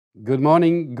Good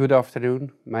morning, good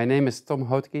afternoon. My name is Tom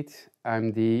Hautekiet.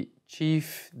 I'm the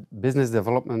Chief Business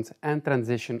Development and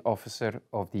Transition Officer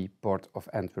of the Port of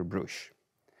Antwerp-Bruges.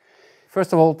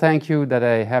 First of all, thank you that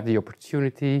I have the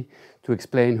opportunity to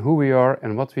explain who we are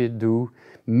and what we do,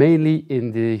 mainly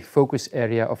in the focus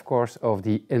area, of course, of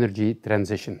the energy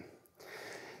transition.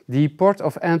 The Port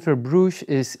of Antwerp-Bruges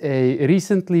is a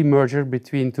recently merger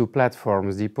between two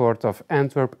platforms, the Port of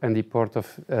Antwerp and the Port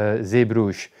of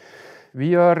Zeebruges.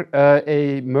 We are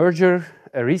a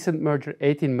recent merger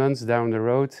 18 months down the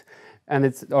road,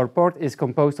 and our port is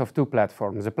composed of two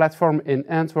platforms, a platform in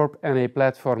Antwerp and a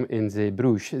platform in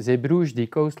Zeebruges. Zeebruges, the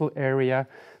coastal area,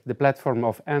 the platform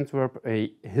of Antwerp,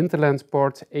 a hinterland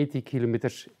port, 80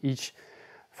 kilometers each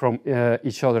from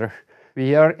each other.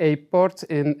 We are a port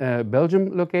in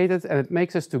Belgium located, and it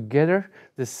makes us together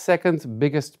the second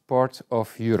biggest port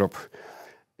of Europe.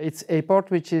 It's a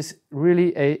port which is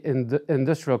really an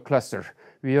industrial cluster.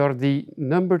 We are the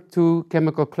number 2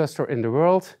 chemical cluster in the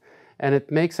world, and it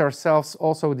makes ourselves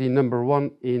also the number 1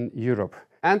 in Europe.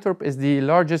 Antwerp is the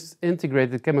largest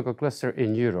integrated chemical cluster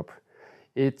in Europe.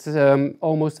 It's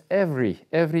almost every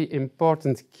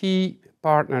important key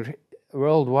partner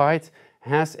worldwide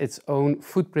has its own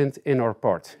footprint in our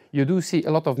port. You do see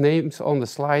a lot of names on the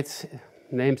slides,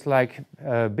 names like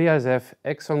BASF,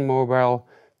 ExxonMobil,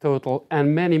 Total,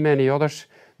 and many others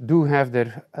do have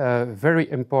their very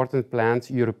important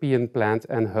plant, European plant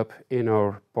and hub in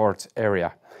our port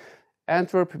area.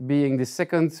 Antwerp being the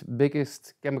second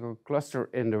biggest chemical cluster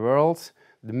in the world,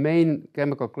 the main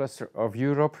chemical cluster of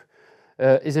Europe,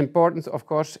 is important, of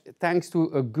course, thanks to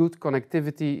a good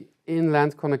connectivity,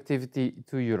 inland connectivity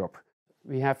to Europe.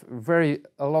 We have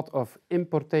a lot of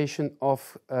importation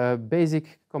of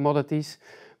basic commodities,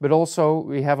 but also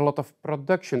we have a lot of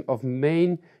production of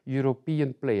main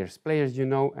European players you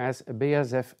know as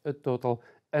BASF, Total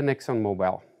and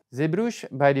ExxonMobil. Zeebruges,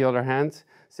 by the other hand,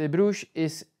 Zeebruges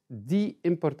is the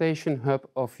importation hub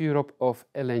of Europe of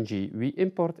LNG. We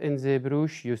import in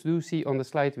Zeebruges, you do see on the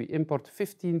slide, we import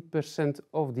 15%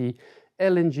 of the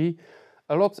LNG.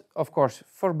 A lot, of course,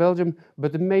 for Belgium,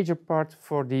 but the major part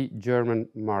for the German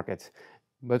market.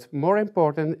 But more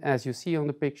important, as you see on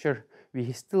the picture,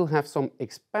 we still have some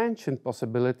expansion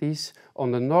possibilities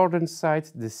on the northern side,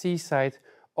 the seaside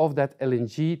of that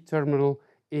LNG terminal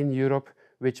in Europe,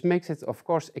 which makes it, of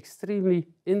course, extremely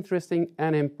interesting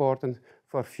and important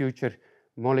for future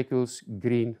molecules,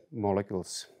 green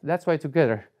molecules. That's why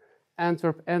together,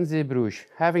 Antwerp and Zeebruges,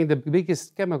 having the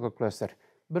biggest chemical cluster,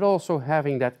 but also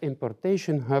having that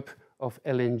importation hub of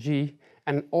LNG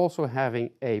and also having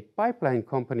a pipeline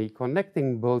company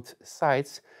connecting both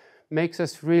sides, makes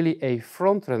us really a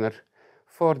frontrunner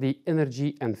for the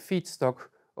energy and feedstock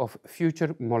of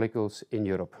future molecules in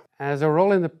Europe. As our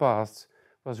role in the past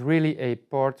was really a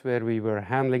port where we were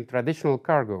handling traditional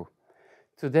cargo,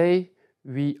 today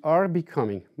we are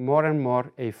becoming more and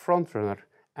more a frontrunner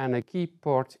and a key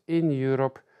port in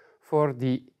Europe for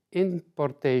the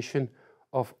importation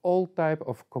of all type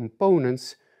of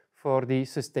components for the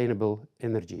sustainable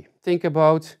energy. Think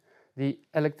about the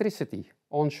electricity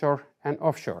onshore and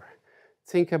offshore.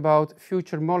 Think about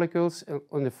future molecules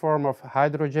in the form of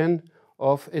hydrogen,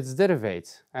 of its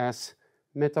derivatives as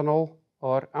methanol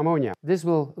or ammonia. This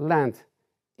will land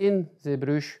in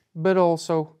Zeebruges, but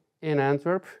also in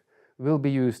Antwerp, will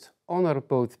be used on our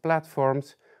both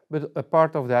platforms, but a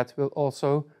part of that will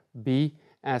also be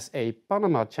as a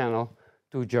Panama channel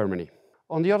to Germany.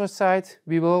 On the other side,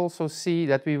 we will also see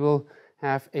that we will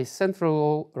have a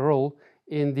central role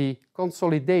in the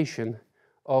consolidation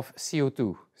of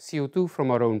CO2. CO2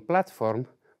 from our own platform,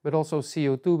 but also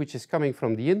CO2 which is coming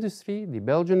from the industry, the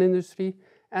Belgian industry,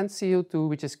 and CO2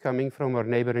 which is coming from our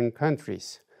neighboring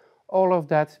countries. All of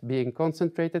that being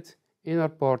concentrated in our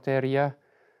port area,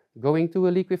 going to a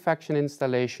liquefaction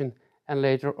installation, and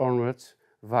later onwards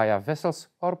via vessels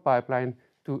or pipeline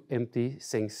to empty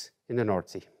sinks in the North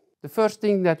Sea. The first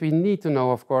thing that we need to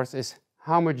know, of course, is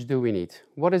how much do we need?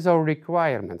 What is our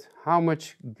requirement? How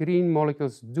much green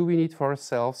molecules do we need for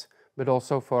ourselves, but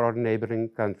also for our neighboring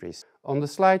countries? On the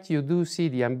slide, you do see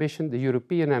the ambition, the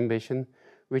European ambition,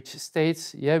 which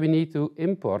states, yeah, we need to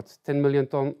import 10 million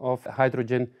tons of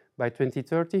hydrogen by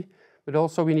 2030, but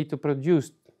also we need to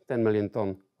produce 10 million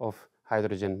tons of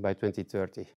hydrogen by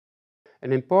 2030.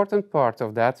 An important part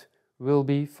of that will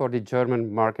be for the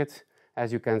German market,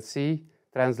 as you can see,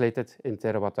 translated in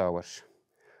terawatt hours.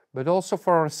 But also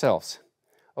for ourselves,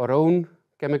 our own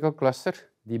chemical cluster,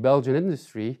 the Belgian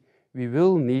industry, we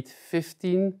will need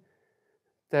 15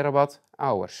 terawatt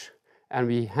hours. And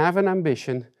we have an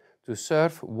ambition to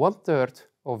serve 1/3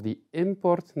 of the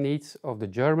import needs of the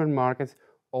German market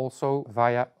also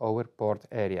via our port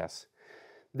areas.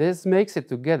 This makes it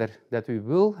together that we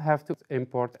will have to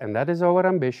import, and that is our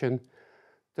ambition,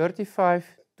 35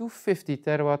 to 50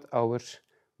 terawatt hours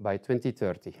by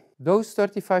 2030. Those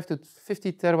 35 to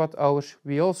 50 terawatt hours,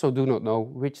 we also do not know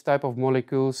which type of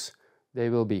molecules they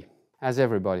will be. As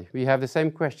everybody, we have the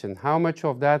same question. How much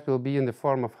of that will be in the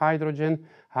form of hydrogen?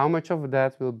 How much of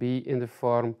that will be in the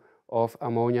form of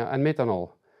ammonia and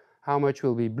methanol? How much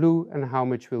will be blue and how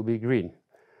much will be green?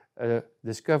 A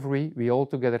discovery we all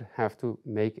together have to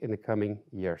make in the coming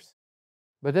years.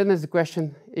 But then is the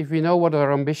question, if we know what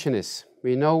our ambition is,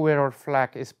 we know where our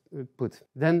flag is put,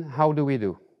 then how do we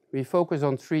do? We focus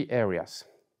on 3 areas.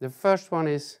 The first one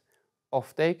is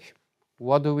offtake.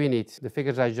 What do we need? The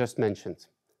figures I just mentioned.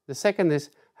 The second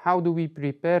is, how do we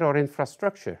prepare our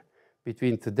infrastructure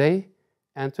between today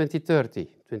and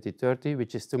 2030,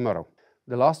 which is tomorrow.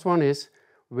 The last one is,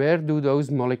 where do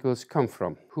those molecules come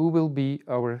from? Who will be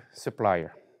our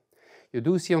supplier? You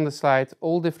do see on the slide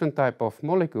all different types of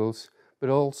molecules, but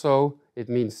also it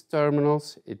means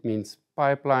terminals, it means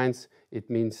pipelines, it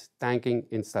means tanking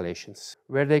installations.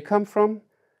 Where they come from,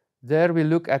 there we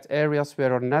look at areas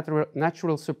where our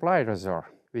natural suppliers are.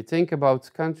 We think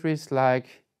about countries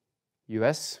like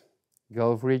US,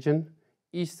 Gulf region,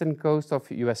 eastern coast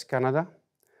of US, Canada,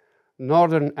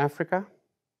 Northern Africa,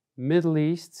 Middle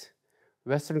East,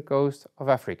 western coast of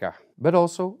Africa, but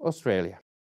also Australia.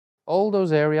 All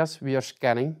those areas we are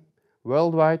scanning.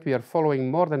 Worldwide, we are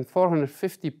following more than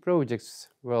 450 projects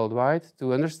worldwide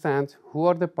to understand who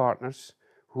are the partners,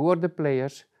 who are the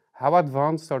players, how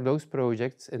advanced are those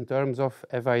projects in terms of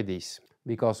FIDs.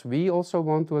 Because we also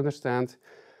want to understand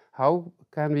how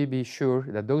can we be sure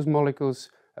that those molecules,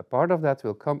 a part of that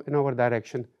will come in our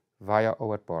direction via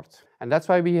our port. And that's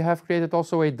why we have created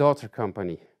also a daughter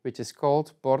company, which is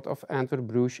called Port of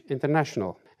Antwerp-Bruges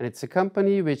International. And it's a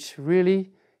company which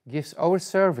really gives our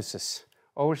services,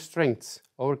 our strengths,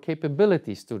 our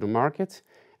capabilities to the market,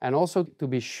 and also to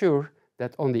be sure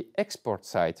that on the export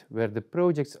side, where the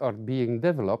projects are being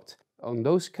developed, on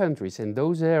those countries, in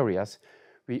those areas,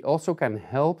 we also can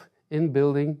help in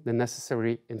building the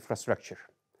necessary infrastructure.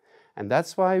 And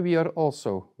that's why we are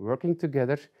also working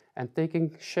together and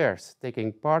taking shares,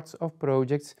 taking parts of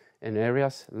projects in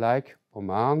areas like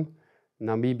Oman,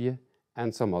 Namibia,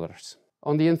 and some others.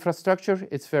 On the infrastructure,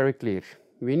 it's very clear.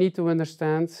 We need to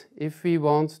understand if we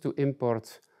want to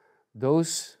import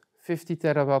those 50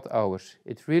 terawatt hours.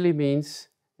 It really means,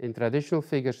 in traditional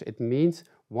figures, it means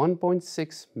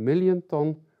 1.6 million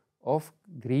tons of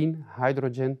green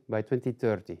hydrogen by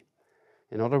 2030.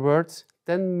 In other words,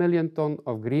 10 million tons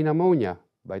of green ammonia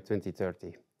by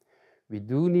 2030. We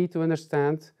do need to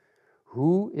understand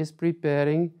who is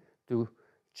preparing to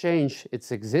change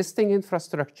its existing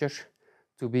infrastructure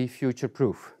to be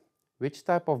future-proof. Which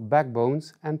type of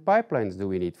backbones and pipelines do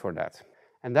we need for that?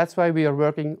 And that's why we are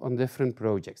working on different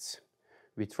projects.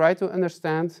 We try to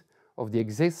understand of the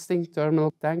existing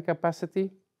terminal tank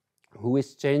capacity, who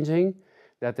is changing,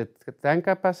 that the tank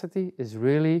capacity is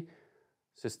really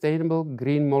sustainable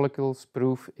green molecules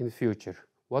proof in the future.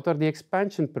 What are the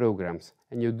expansion programs?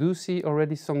 And you do see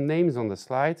already some names on the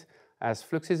slide as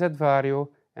Fluxys et Vario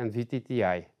and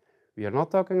VTTI. We are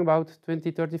not talking about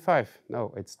 2035,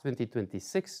 no, it's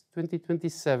 2026,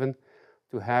 2027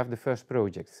 to have the first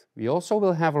projects. We also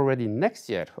will have already next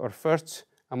year our first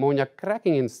ammonia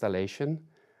cracking installation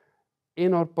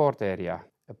in our port area,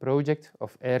 a project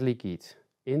of Hautekiet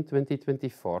in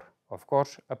 2024, of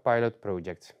course a pilot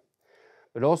project.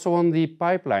 But also on the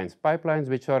pipelines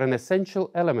which are an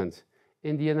essential element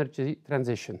in the energy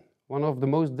transition, one of the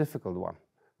most difficult ones.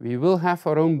 We will have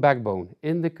our own backbone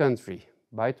in the country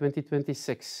by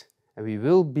 2026, and we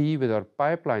will be with our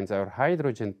pipelines, our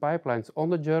hydrogen pipelines on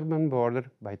the German border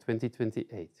by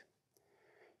 2028.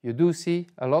 You do see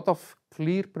a lot of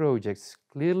clear projects,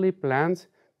 clearly planned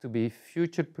to be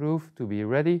future-proof, to be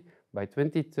ready by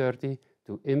 2030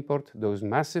 to import those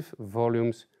massive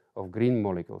volumes of green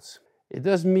molecules. It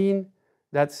does mean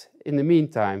that in the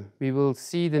meantime, we will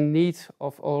see the need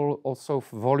of also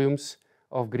volumes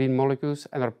of green molecules,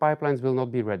 and our pipelines will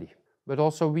not be ready. But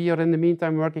also we are in the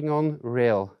meantime working on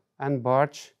rail and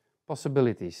barge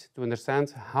possibilities to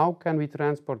understand how can we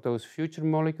transport those future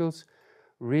molecules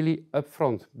really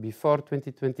upfront before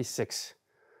 2026.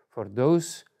 For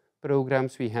those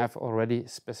programs we have already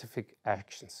specific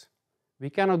actions.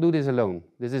 We cannot do this alone.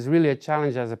 This is really a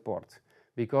challenge as a port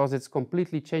because it's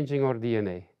completely changing our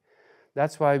DNA.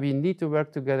 That's why we need to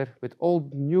work together with all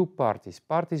new parties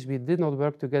we did not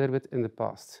work together with in the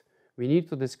past. We need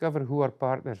to discover who our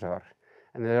partners are,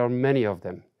 and there are many of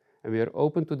them. And we are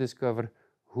open to discover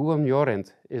who on your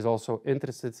end is also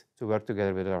interested to work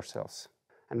together with ourselves.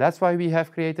 And that's why we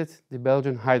have created the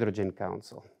Belgian Hydrogen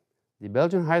Council. The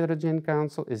Belgian Hydrogen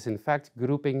Council is in fact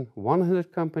grouping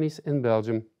 100 companies in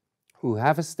Belgium who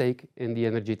have a stake in the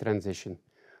energy transition,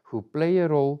 who play a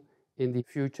role in the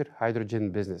future hydrogen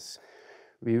business.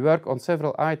 We work on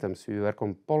several items. We work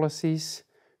on policies,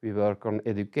 we work on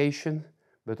education,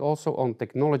 but also on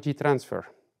technology transfer.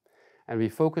 And we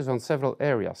focus on several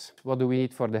areas. What do we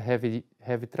need for the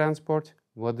heavy transport?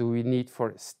 What do we need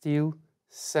for steel,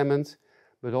 cement,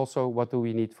 but also what do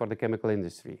we need for the chemical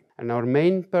industry? And our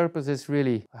main purpose is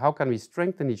really how can we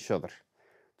strengthen each other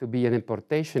to be an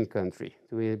importation country,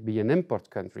 to be an import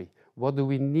country? What do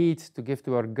we need to give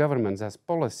to our governments as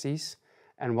policies,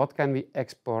 and what can we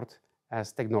export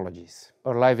as technologies?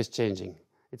 Our life is changing.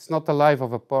 It's not the life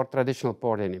of a traditional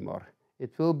port anymore.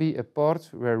 It will be a port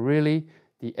where really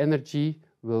the energy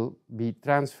will be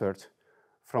transferred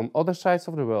from other sides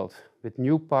of the world with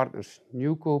new partners,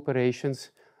 new cooperations,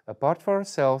 a part for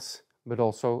ourselves, but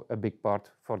also a big part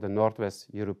for the Northwest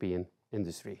European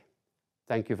industry.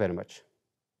 Thank you very much.